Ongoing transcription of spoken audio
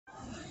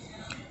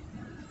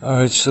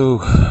Alright, so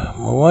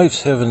my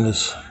wife's having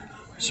this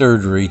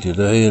surgery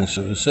today, and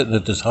so I was sitting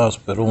at this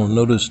hospital and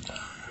noticed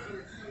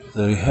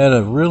they had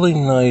a really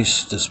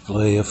nice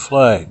display of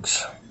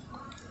flags.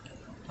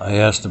 I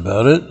asked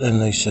about it,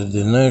 and they said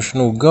the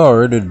National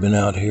Guard had been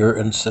out here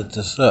and set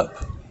this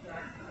up.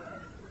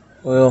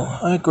 Well,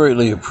 I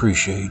greatly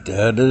appreciate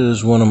that. It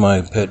is one of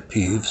my pet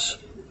peeves.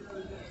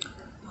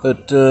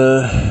 But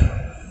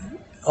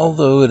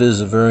although it is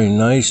a very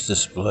nice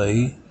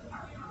display,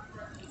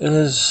 it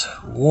has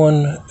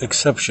one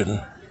exception.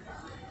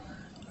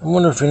 I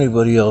wonder if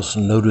anybody else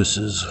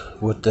notices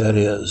what that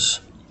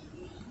is.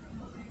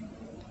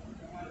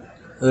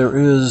 There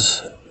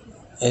is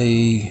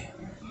a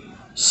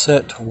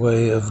set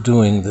way of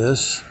doing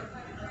this,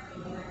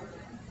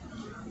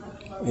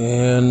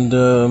 and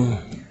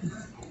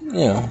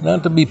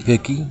not to be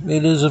picky,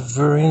 it is a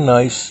very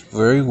nice,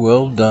 very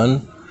well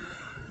done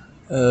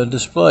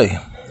display,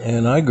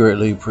 and I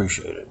greatly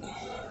appreciate it.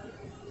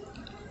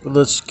 But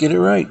let's get it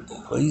right,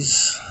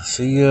 please.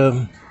 See,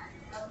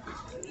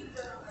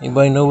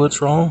 anybody know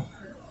what's wrong?